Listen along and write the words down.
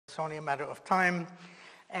only a matter of time.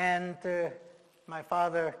 And my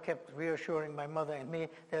father kept reassuring my mother and me,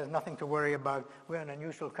 there's nothing to worry about. We're in a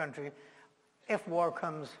neutral country. If war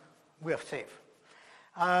comes, we're safe.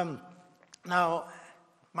 Now,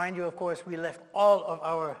 mind you, of course, we left all of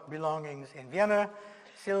our belongings in Vienna,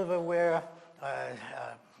 silverware,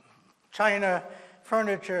 china,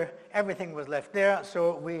 furniture, everything was left there.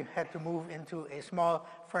 So we had to move into a small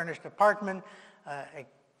furnished apartment, a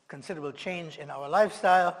considerable change in our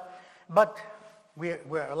lifestyle, but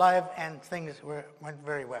we're alive and things went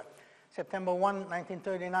very well. September 1,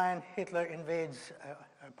 1939, Hitler invades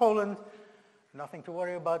Poland. Nothing to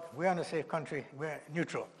worry about. We're in a safe country. We're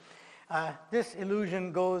neutral. This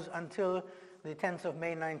illusion goes until the 10th of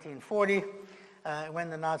May, 1940, when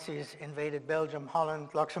the Nazis invaded Belgium, Holland,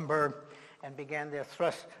 Luxembourg, and began their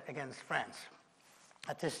thrust against France.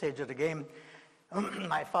 At this stage of the game,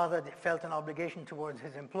 my father felt an obligation towards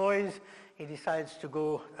his employees. He decides to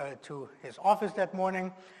go to his office that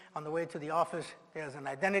morning. On the way to the office, there's an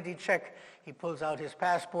identity check. He pulls out his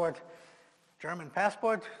passport, German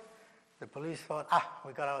passport. The police thought,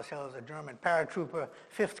 we got ourselves a German paratrooper,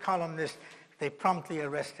 fifth columnist. They promptly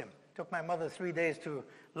arrest him. It took my mother 3 days to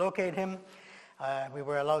locate him. We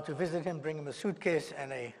were allowed to visit him, bring him a suitcase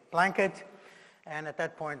and a blanket. And at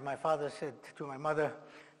that point, my father said to my mother,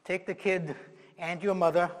 take the kid and your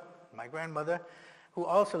mother, my grandmother, who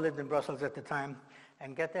also lived in Brussels at the time,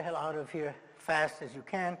 and get the hell out of here fast as you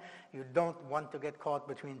can. You don't want to get caught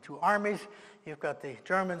between two armies. You've got the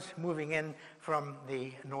Germans moving in from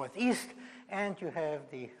the northeast, and you have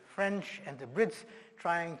the French and the Brits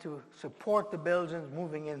trying to support the Belgians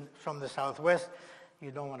moving in from the southwest. You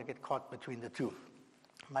don't want to get caught between the two.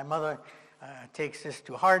 My mother takes this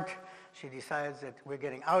to heart. She decides that we're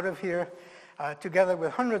getting out of here. Together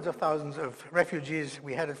with hundreds of thousands of refugees,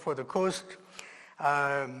 we headed for the coast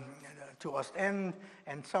to Ostend,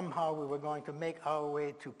 and somehow we were going to make our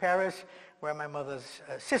way to Paris, where my mother's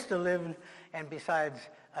sister lived, and besides,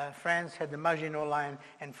 France had the Maginot Line,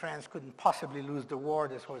 and France couldn't possibly lose the war.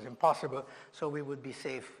 This was impossible, so we would be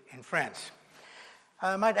safe in France.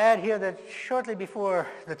 I might add here that shortly before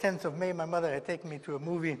the 10th of May, my mother had taken me to a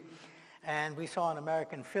movie, and we saw an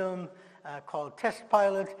American film called Test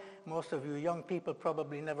Pilot. Most of you young people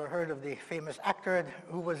probably never heard of the famous actor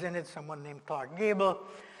who was in it, someone named Clark Gable.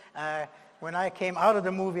 When I came out of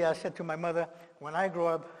the movie, I said to my mother, when I grow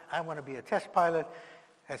up, I want to be a test pilot.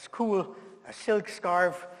 That's cool, a silk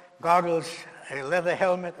scarf, goggles, a leather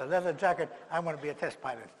helmet, a leather jacket. I want to be a test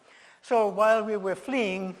pilot. So while we were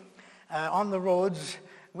fleeing on the roads,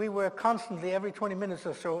 we were constantly, every 20 minutes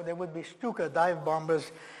or so, there would be Stuka dive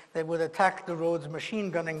bombers that would attack the roads, machine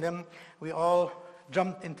gunning them. We all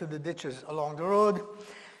jumped into the ditches along the road.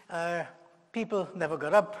 People never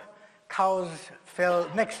got up. Cows fell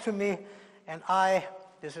next to me, and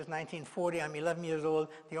this is 1940, I'm 11 years old.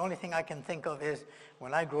 The only thing I can think of is,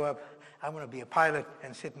 when I grow up, I want to be a pilot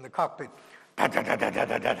and sit in the cockpit.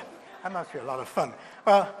 That must be a lot of fun.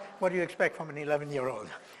 Well, what do you expect from an 11-year-old?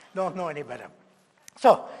 Don't know any better.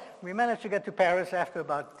 So we managed to get to Paris after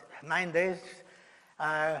about 9 days.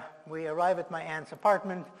 We arrive at my aunt's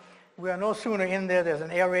apartment. We are no sooner in there, there's an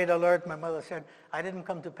air raid alert. My mother said, I didn't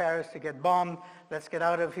come to Paris to get bombed. Let's get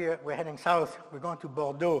out of here. We're heading south. We're going to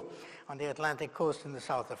Bordeaux on the Atlantic coast in the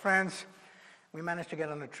south of France. We managed to get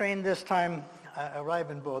on a train this time, arrive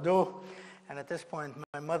in Bordeaux, and at this point,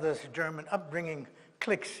 my mother's German upbringing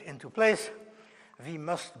clicks into place. We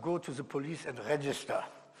must go to the police and register.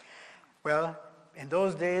 Well, in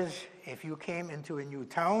those days, if you came into a new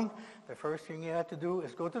town, the first thing you had to do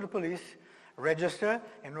is go to the police, register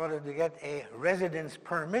in order to get a residence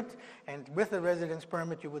permit, and with the residence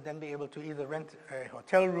permit you would then be able to either rent a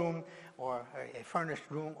hotel room or a furnished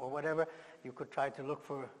room or whatever. You could try to look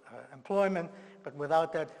for employment, but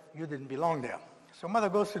without that you didn't belong there. So mother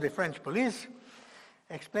goes to the French police,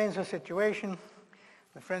 explains her situation.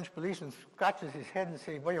 The French policeman scratches his head and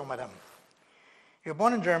says, voyons madame, you're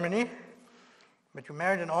born in Germany, but you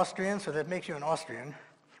married an Austrian, so that makes you an Austrian,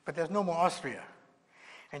 but there's no more Austria.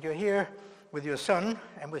 And you're here with your son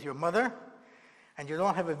and with your mother, and you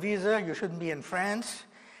don't have a visa, you shouldn't be in France,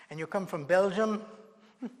 and you come from Belgium.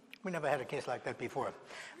 We never had a case like that before.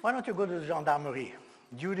 Why don't you go to the gendarmerie?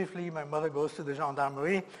 Dutifully, my mother goes to the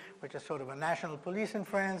gendarmerie, which is sort of a national police in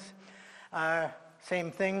France.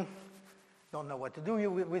 Same thing, don't know what to do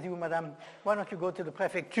with you, madame. Why don't you go to the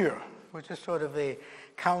préfecture, which is sort of a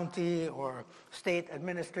county or state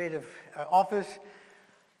administrative office.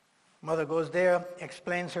 Mother goes there,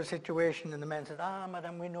 explains her situation, and the man says,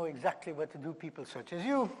 madame, we know exactly what to do, people such as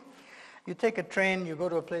you. You take a train, you go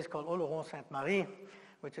to a place called Oloron-Sainte-Marie,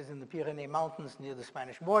 which is in the Pyrenees Mountains near the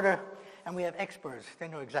Spanish border, and we have experts. They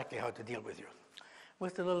know exactly how to deal with you.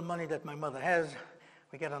 With the little money that my mother has,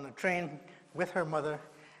 we get on a train with her mother.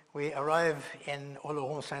 We arrive in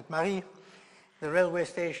Oloron-Sainte-Marie. The railway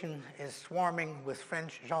station is swarming with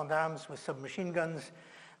French gendarmes with submachine guns.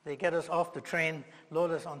 They get us off the train,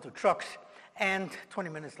 load us onto trucks, and 20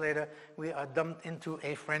 minutes later, we are dumped into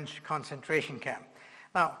a French concentration camp.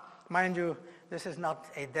 Now, mind you, this is not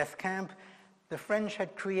a death camp. The French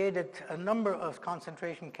had created a number of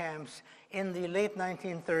concentration camps in the late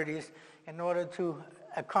 1930s in order to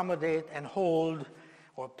accommodate and hold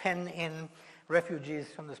or pen in refugees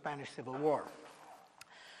from the Spanish Civil War.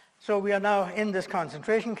 So we are now in this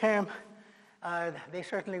concentration camp. They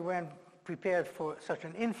certainly weren't prepared for such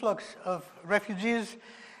an influx of refugees.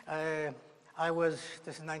 This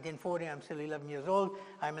is 1940, I'm still 11 years old.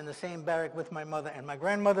 I'm in the same barrack with my mother and my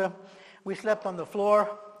grandmother. We slept on the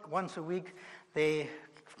floor once a week. They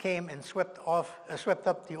came and swept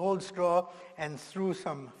up the old straw and threw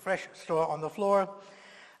some fresh straw on the floor.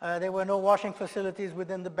 There were no washing facilities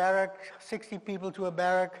within the barrack, 60 people to a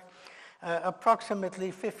barrack,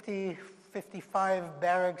 approximately 55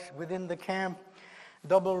 barracks within the camp,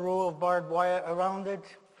 double row of barbed wire around it.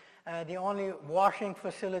 The only washing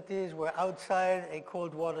facilities were outside a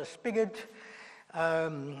cold water spigot.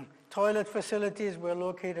 Toilet facilities were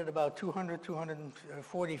located about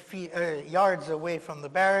 240 yards away from the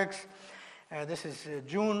barracks. This is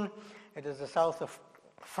June. It is the south of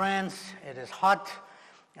France. It is hot.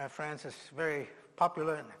 France is very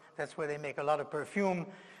popular, and that's where they make a lot of perfume.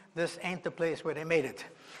 This ain't the place where they made it.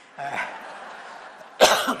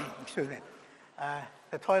 Excuse me.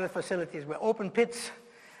 The toilet facilities were open pits,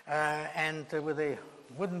 and with a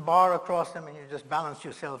wooden bar across them, and you just balance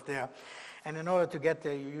yourself there. And in order to get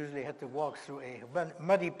there, you usually had to walk through a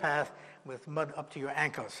muddy path with mud up to your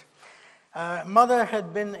ankles. Mother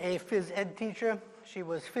had been a phys ed teacher. She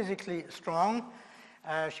was physically strong.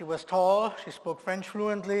 She was tall. She spoke French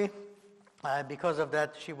fluently. Because of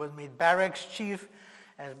that, she was made barracks chief.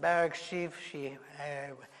 As barracks chief, she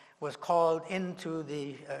was called into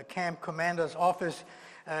the camp commander's office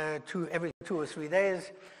every 2 or 3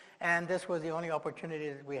 days. And this was the only opportunity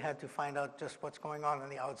that we had to find out just what's going on in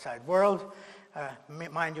the outside world.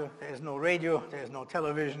 Mind you, there is no radio, there is no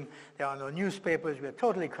television, there are no newspapers, we are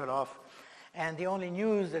totally cut off. And the only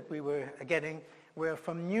news that we were getting were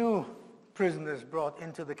from new prisoners brought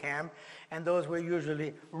into the camp, and those were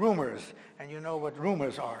usually rumors, and you know what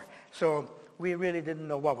rumors are. So we really didn't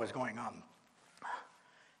know what was going on.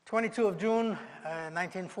 22 of June,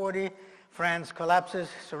 1940, France collapses,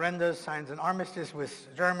 surrenders, signs an armistice with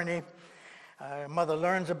Germany. Mother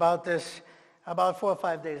learns about this. About 4 or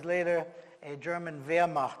 5 days later, a German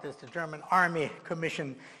Wehrmacht, that's the German Army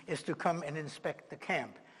Commission, is to come and inspect the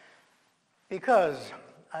camp. Because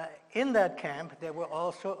in that camp, there were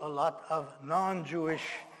also a lot of non-Jewish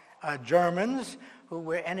Germans who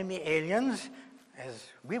were enemy aliens, as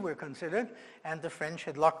we were considered, and the French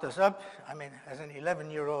had locked us up. I mean, as an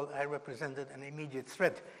 11-year-old, I represented an immediate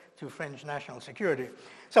threat to French national security.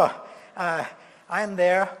 So I'm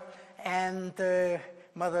there, and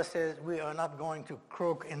Mother says, we are not going to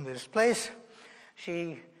croak in this place.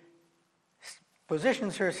 She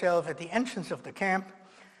positions herself at the entrance of the camp.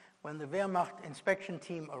 When the Wehrmacht inspection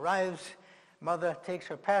team arrives, Mother takes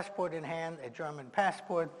her passport in hand, a German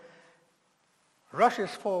passport,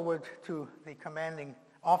 rushes forward to the commanding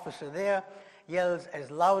officer there, yells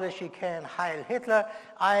as loud as she can, Heil Hitler,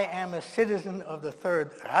 I am a citizen of the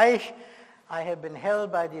Third Reich. I have been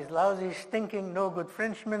held by these lousy, stinking, no-good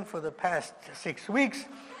Frenchmen for the past 6 weeks.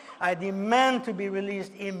 I demand to be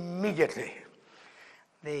released immediately.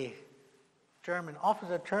 The German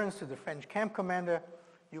officer turns to the French camp commander.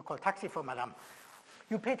 You call taxi for madame.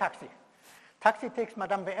 You pay taxi. Taxi takes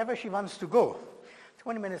madame wherever she wants to go.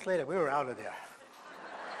 20 minutes later, we were out of there.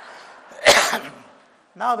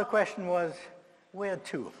 Now the question was, where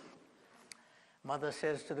to? Mother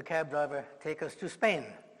says to the cab driver, take us to Spain.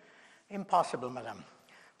 Impossible, madame.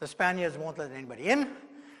 The Spaniards won't let anybody in,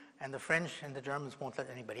 and the French and the Germans won't let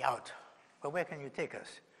anybody out. But where can you take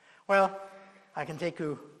us? Well, I can take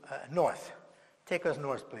you north. Take us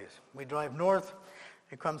north, please. We drive north.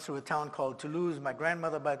 We come through a town called Toulouse. My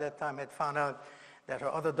grandmother by that time had found out that her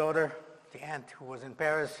other daughter, the aunt who was in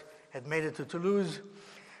Paris, had made it to Toulouse.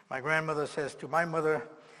 My grandmother says to my mother,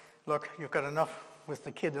 look, you've got enough with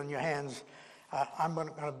the kid on your hands. I'm going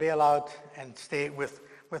to bail out and stay with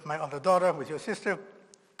my other daughter, with your sister.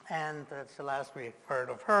 And that's the last we heard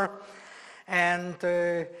of her. And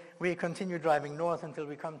we continue driving north until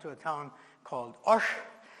we come to a town called Auch.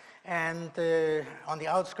 And on the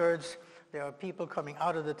outskirts, there are people coming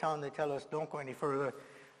out of the town. They tell us, don't go any further.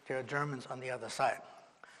 there are Germans on the other side.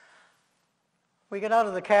 We get out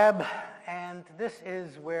of the cab, and this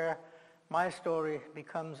is where my story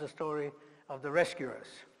becomes a story of the rescuers.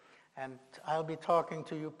 And I'll be talking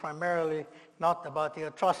to you primarily not about the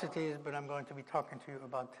atrocities, but I'm going to be talking to you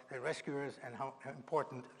about the rescuers and how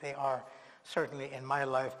important they are, certainly in my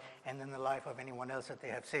life and in the life of anyone else that they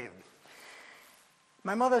have saved.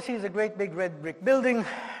 My mother sees a great big red brick building.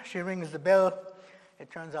 She rings the bell.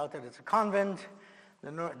 It turns out that it's a convent.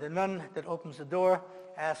 The nun that opens the door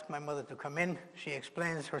asks my mother to come in. She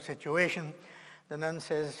explains her situation. The nun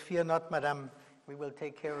says, "Fear not, madame. We will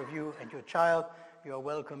take care of you and your child. You are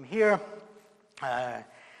welcome here."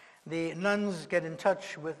 The nuns get in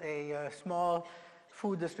touch with a small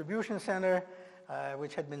food distribution center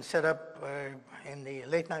which had been set up in the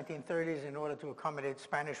late 1930s in order to accommodate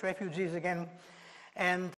Spanish refugees again.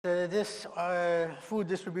 And this food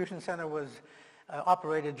distribution center was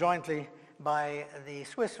operated jointly by the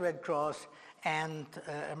Swiss Red Cross and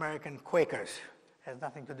American Quakers. It has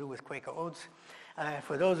nothing to do with Quaker oats.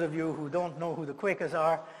 For those of you who don't know who the Quakers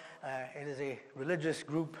are, it is a religious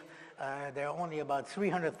group. There are only about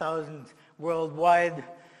 300,000 worldwide.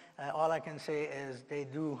 All I can say is they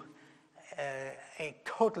do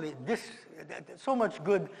so much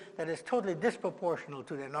good that is totally disproportional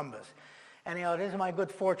to their numbers. Anyhow, it is my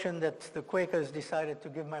good fortune that the Quakers decided to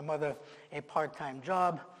give my mother a part-time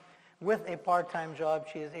job. With a part-time job,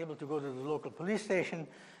 she is able to go to the local police station,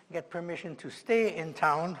 get permission to stay in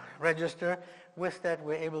town, register. With that,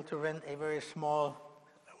 we're able to rent a very small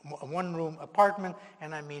one-room apartment,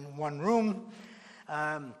 and I mean one room.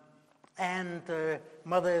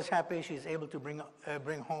 Mother is happy. She's able to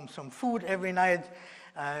bring home some food every night.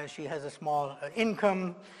 She has a small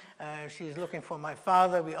income. She's looking for my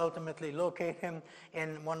father. We ultimately locate him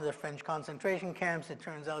in one of the French concentration camps. It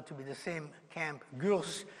turns out to be the same camp,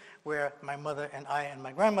 Gurs, where my mother and I and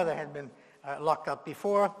my grandmother had been locked up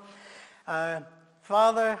before.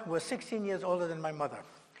 Father was 16 years older than my mother.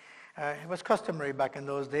 It was customary back in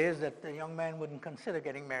those days that a young man wouldn't consider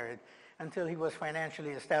getting married until he was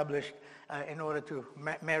financially established in order to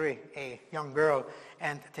marry a young girl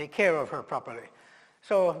and take care of her properly.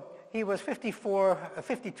 So he was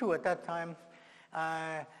 52 at that time.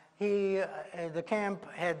 The camp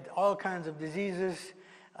had all kinds of diseases,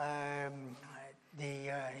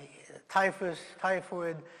 typhus,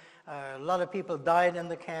 typhoid. A lot of people died in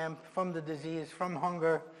the camp from the disease, from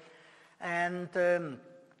hunger. And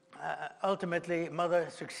ultimately, mother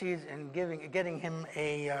succeeds in getting him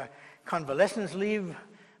a convalescence leave,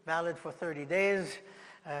 valid for 30 days.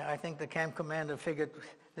 I think the camp commander figured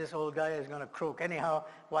this old guy is going to croak anyhow.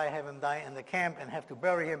 Why have him die in the camp and have to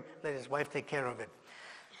bury him? Let his wife take care of it.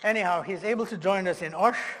 Anyhow, he's able to join us in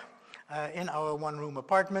Auch, in our one-room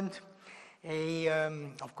apartment.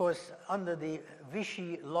 Of course, under the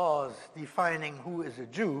Vichy laws defining who is a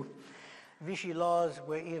Jew, Vichy laws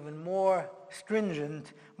were even more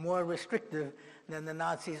stringent, more restrictive than the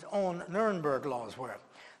Nazis' own Nuremberg laws were.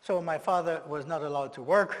 So my father was not allowed to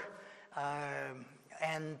work,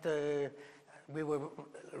 and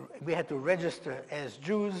we had to register as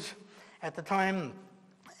Jews at the time,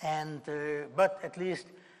 but at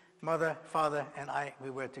least mother, father, and we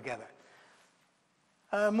were together.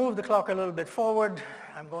 Move the clock a little bit forward.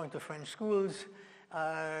 I'm going to French schools.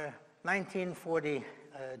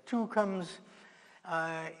 1942 comes.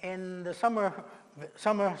 In the summer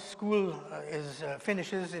school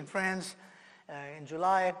finishes in France in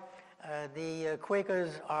July. The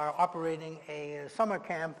Quakers are operating a summer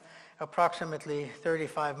camp approximately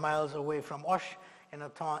 35 miles away from Auch in a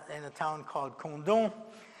town called Condon.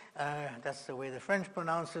 That's the way the French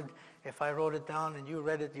pronounce it. If I wrote it down and you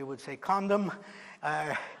read it, you would say condom.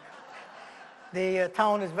 The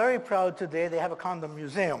town is very proud today. They have a condom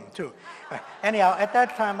museum, too. Anyhow, at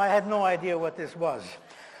that time, I had no idea what this was.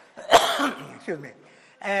 Excuse me.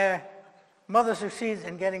 Mother succeeds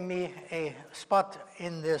in getting me a spot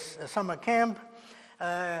in this summer camp.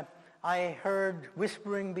 I heard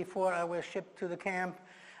whispering before I was shipped to the camp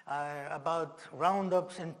about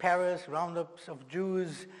roundups in Paris, roundups of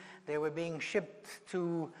Jews. They were being shipped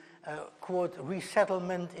to, quote,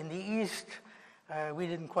 resettlement in the East. We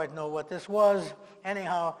didn't quite know what this was.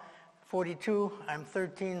 Anyhow, 42, I'm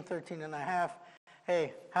 13 and a half.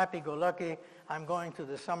 Hey, happy-go-lucky. I'm going to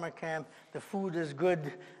the summer camp. The food is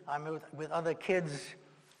good. I'm with other kids.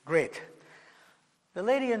 Great. The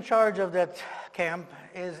lady in charge of that camp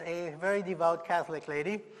is a very devout Catholic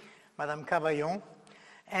lady, Madame Cavaillon.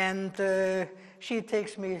 And she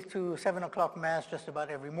takes me to 7 o'clock Mass just about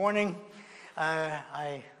every morning.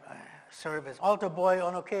 I serve as altar boy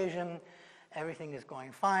on occasion. Everything is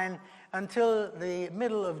going fine. until the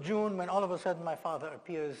middle of June, when all of a sudden my father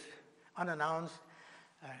appears unannounced.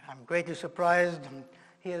 I'm greatly surprised.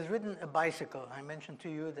 He has ridden a bicycle. I mentioned to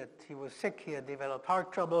you that he was sick. He had developed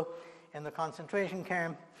heart trouble in the concentration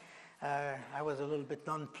camp. I was a little bit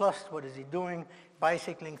nonplussed. What is he doing?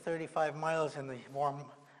 Bicycling 35 miles in the warm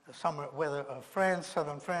summer weather of France,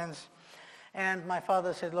 southern France. And my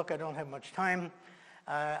father said, look, I don't have much time.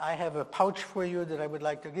 I have a pouch for you that I would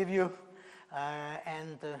like to give you.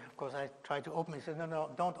 Of course, I tried to open it. He said, no,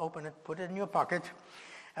 don't open it. Put it in your pocket.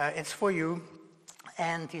 It's for you.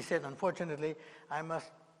 And he said, unfortunately, I must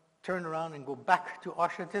turn around and go back to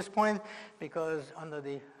Auch at this point, because under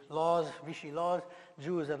the laws, Vichy laws,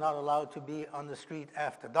 Jews are not allowed to be on the street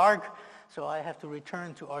after dark. So I have to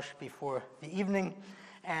return to Auch before the evening.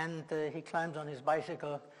 And he climbs on his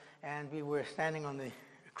bicycle, and we were standing on the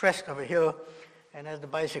crest of a hill. And as the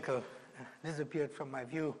bicycle disappeared from my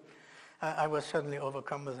view, I was suddenly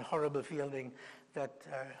overcome with a horrible feeling that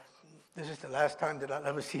this is the last time that I'll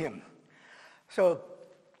ever see him. So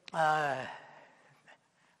I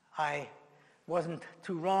wasn't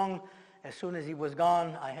too wrong. As soon as he was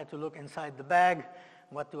gone, I had to look inside the bag.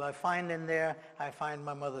 What do I find in there? I find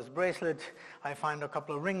my mother's bracelet. I find a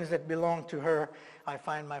couple of rings that belonged to her. I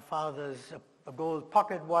find my father's a gold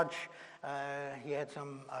pocket watch. He had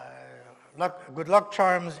some good luck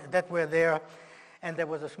charms that were there. And there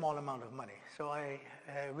was a small amount of money. So I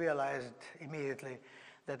realized immediately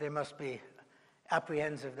that they must be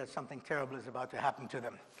apprehensive that something terrible is about to happen to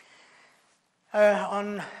them.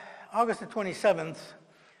 On August the 27th,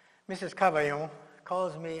 Mrs. Cavaillon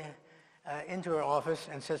calls me into her office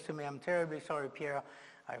and says to me, I'm terribly sorry, Pierre.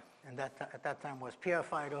 At that time was Pierre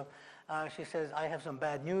Feigl. She says, I have some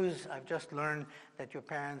bad news. I've just learned that your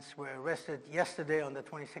parents were arrested yesterday on the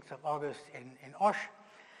 26th of August in Auch.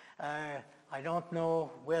 I don't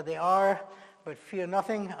know where they are, but fear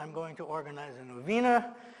nothing. I'm going to organize a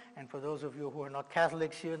novena. And for those of you who are not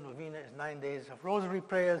Catholics here, novena is 9 days of rosary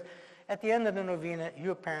prayers. At the end of the novena,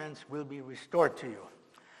 your parents will be restored to you.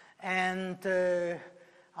 And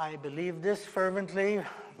I believed this fervently.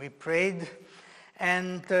 We prayed.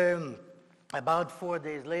 And about 4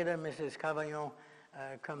 days later, Mrs. Cavaillon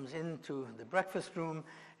comes into the breakfast room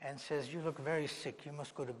and says, you look very sick. You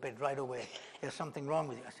must go to bed right away. There's something wrong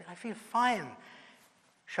with you. I said, I feel fine.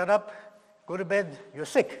 Shut up. Go to bed. You're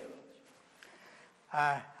sick.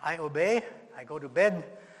 I obey. I go to bed.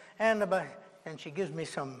 And she gives me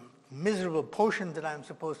some miserable potion that I'm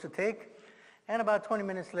supposed to take. And about 20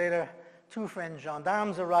 minutes later, 2 French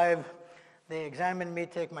gendarmes arrive. They examine me,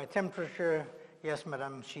 take my temperature. Yes,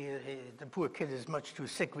 madame, the poor kid is much too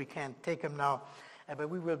sick. We can't take him now. But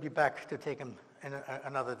we will be back to take him in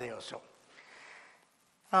another day or so.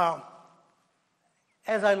 Now,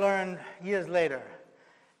 as I learned years later,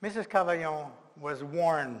 Mrs. Cavaillon was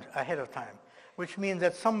warned ahead of time, which means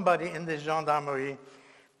that somebody in this gendarmerie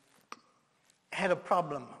had a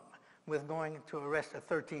problem with going to arrest a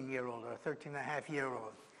 13-year-old or a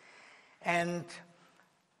 13-and-a-half-year-old. And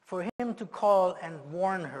for him to call and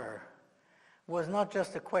warn her was not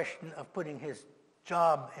just a question of putting his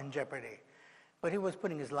job in jeopardy, but he was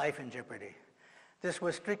putting his life in jeopardy. This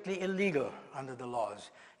was strictly illegal under the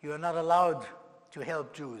laws. You are not allowed to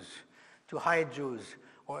help Jews, to hide Jews,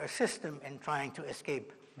 or assist them in trying to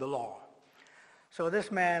escape the law. So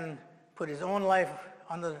this man put his own life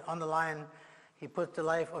on the line. He put the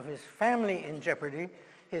life of his family in jeopardy.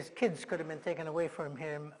 His kids could have been taken away from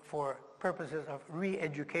him for purposes of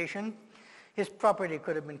re-education. His property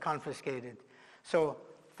could have been confiscated. So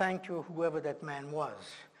thank you, whoever that man was.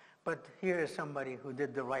 But here is somebody who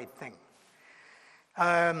did the right thing.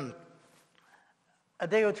 A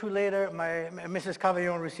day or two later, Mrs.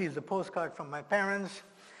 Cavaillon receives a postcard from my parents.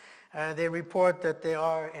 They report that they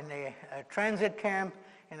are in a transit camp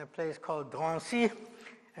in a place called Drancy.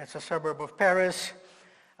 It's a suburb of Paris.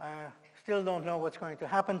 Still don't know what's going to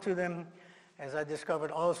happen to them. As I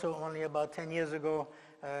discovered also only about 10 years ago,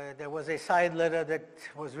 there was a side letter that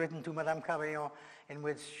was written to Madame Cavaillon in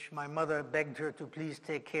which my mother begged her to please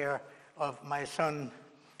take care of my son,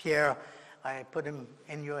 Pierre. I put him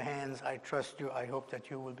in your hands. I trust you. I hope that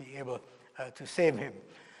you will be able to save him.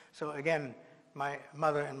 So again, my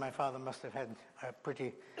mother and my father must have had a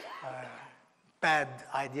pretty bad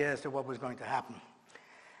idea as to what was going to happen.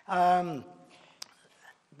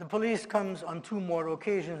 The police comes on 2 more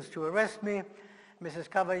occasions to arrest me. Mrs.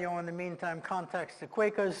 Cavaillon, in the meantime, contacts the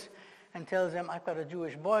Quakers and tells them, I've got a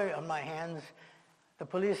Jewish boy on my hands. The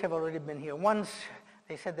police have already been here once.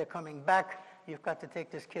 They said they're coming back. You've got to take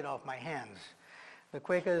this kid off my hands. The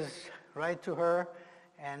Quakers write to her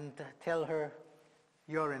and tell her,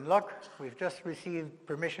 you're in luck. We've just received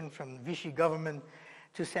permission from the Vichy government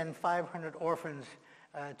to send 500 orphans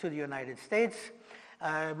to the United States.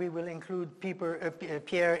 We will include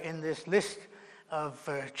Pierre in this list of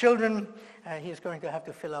children. He's going to have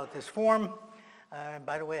to fill out this form.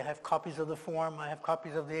 By the way, I have copies of the form. I have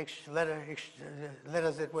copies of the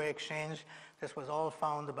letters that were exchanged. This was all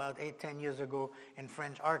found about 8-10 years ago in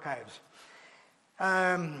French archives.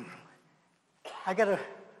 I got a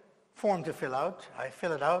form to fill out. I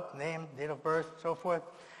fill it out, name, date of birth, so forth.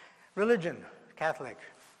 Religion, Catholic.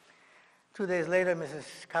 2 days later, Mrs.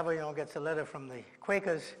 Cavaillon gets a letter from the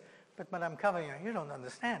Quakers. But Madame Cavaillon, you don't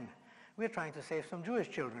understand. We're trying to save some Jewish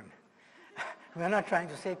children. We're not trying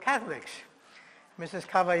to save Catholics. Mrs.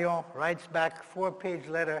 Cavaillon writes back, 4-page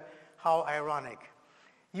letter, how ironic.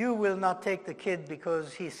 You will not take the kid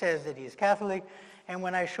because he says that he's Catholic, and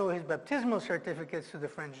when I show his baptismal certificates to the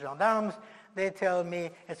French gendarmes, they tell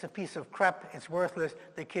me it's a piece of crap, it's worthless,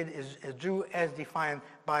 the kid is a Jew as defined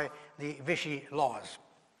by the Vichy laws.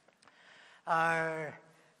 On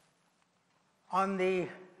the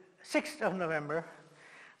 6th of November,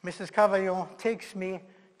 Mrs. Cavaillon takes me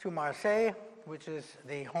to Marseille, which is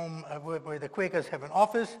the home where the Quakers have an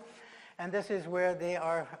office, and this is where they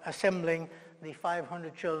are assembling the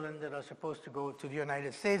 500 children that are supposed to go to the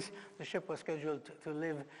United States. The ship was scheduled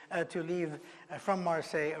to leave from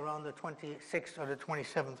Marseille around the 26th or the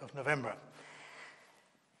 27th of November.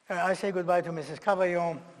 I say goodbye to Mrs.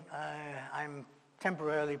 Cavaillon. I'm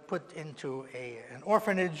temporarily put into an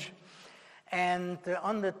orphanage, and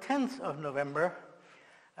on the 10th of November,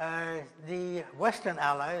 the Western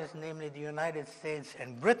Allies, namely the United States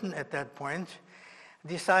and Britain at that point,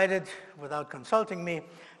 decided, without consulting me,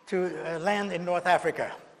 to land in North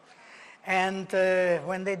Africa. And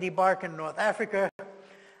when they debark in North Africa,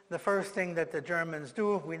 the first thing that the Germans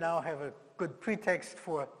do, we now have a good pretext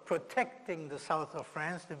for protecting the south of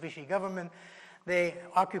France, the Vichy government. They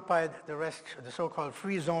occupied the rest, the so-called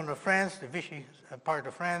free zone of France, the Vichy part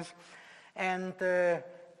of France, and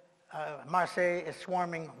Marseille is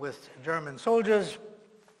swarming with German soldiers.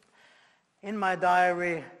 In my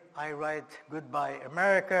diary, I write, "Goodbye,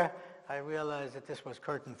 America." I realized that this was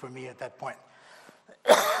curtain for me at that point.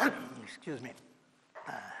 Excuse me.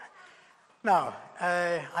 Now,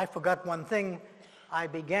 I forgot one thing. I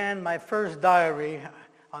began my first diary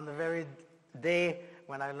on the very day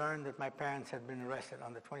when I learned that my parents had been arrested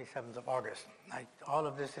on the 27th of August. All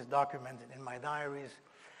of this is documented in my diaries.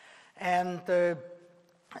 And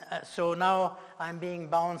so now I'm being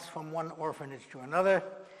bounced from one orphanage to another.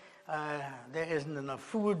 There isn't enough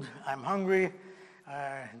food. I'm hungry.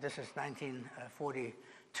 This is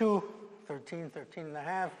 1942, 13 and a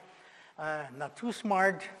half. Not too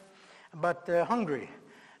smart, but hungry.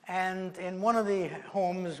 And in one of the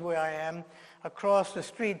homes where I am, across the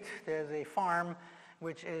street, there's a farm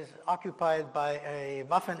which is occupied by a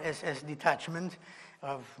Waffen-SS detachment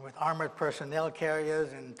with armored personnel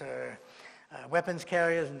carriers and weapons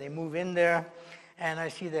carriers, and they move in there. And I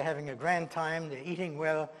see they're having a grand time, they're eating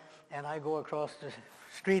well, and I go across the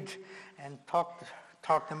street and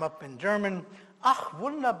talk them up in German. Ach,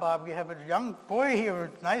 wunderbar, we have a young boy here,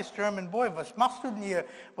 a nice German boy. Was machst du denn hier?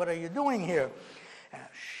 What are you doing here?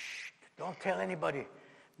 Shh, don't tell anybody.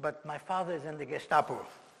 But my father is in the Gestapo.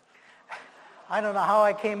 I don't know how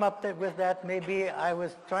I came up with that. Maybe I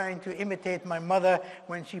was trying to imitate my mother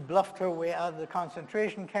when she bluffed her way out of the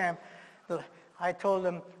concentration camp. I told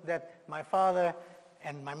them that my father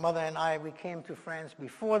and my mother and I, we came to France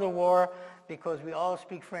before the war because we all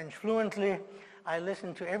speak French fluently. I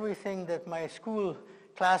listen to everything that my school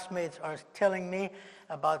classmates are telling me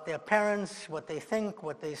about their parents, what they think,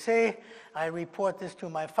 what they say. I report this to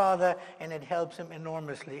my father, and it helps him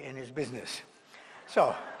enormously in his business.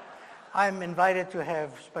 So I'm invited to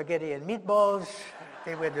have spaghetti and meatballs.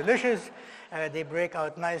 They were delicious. They break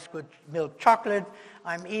out nice, good milk chocolate.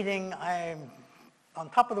 I'm eating. I'm on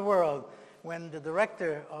top of the world when the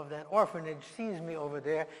director of that orphanage sees me over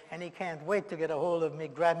there, and he can't wait to get a hold of me,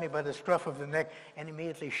 grab me by the scruff of the neck, and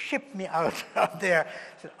immediately ship me out there.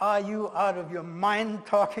 He said, "Are you out of your mind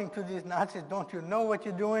talking to these Nazis? Don't you know what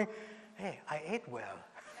you're doing?" Hey, I ate well.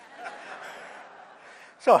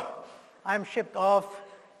 So I'm shipped off.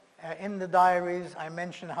 In the diaries, I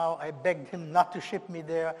mentioned how I begged him not to ship me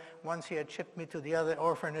there once he had shipped me to the other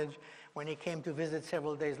orphanage. When he came to visit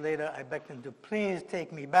several days later, I begged him to please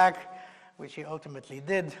take me back, which he ultimately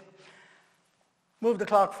did. Move the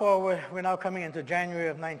clock forward. We're now coming into January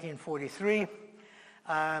of 1943.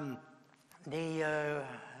 The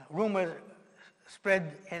rumor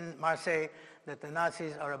spread in Marseille that the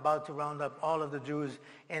Nazis are about to round up all of the Jews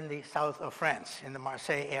in the south of France, in the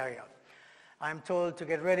Marseille area. I'm told to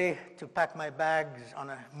get ready to pack my bags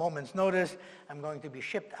on a moment's notice. I'm going to be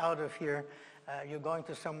shipped out of here you're going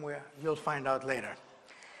to somewhere, you'll find out later.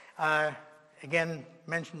 Again,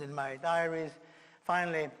 mentioned in my diaries.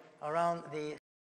 Finally, around the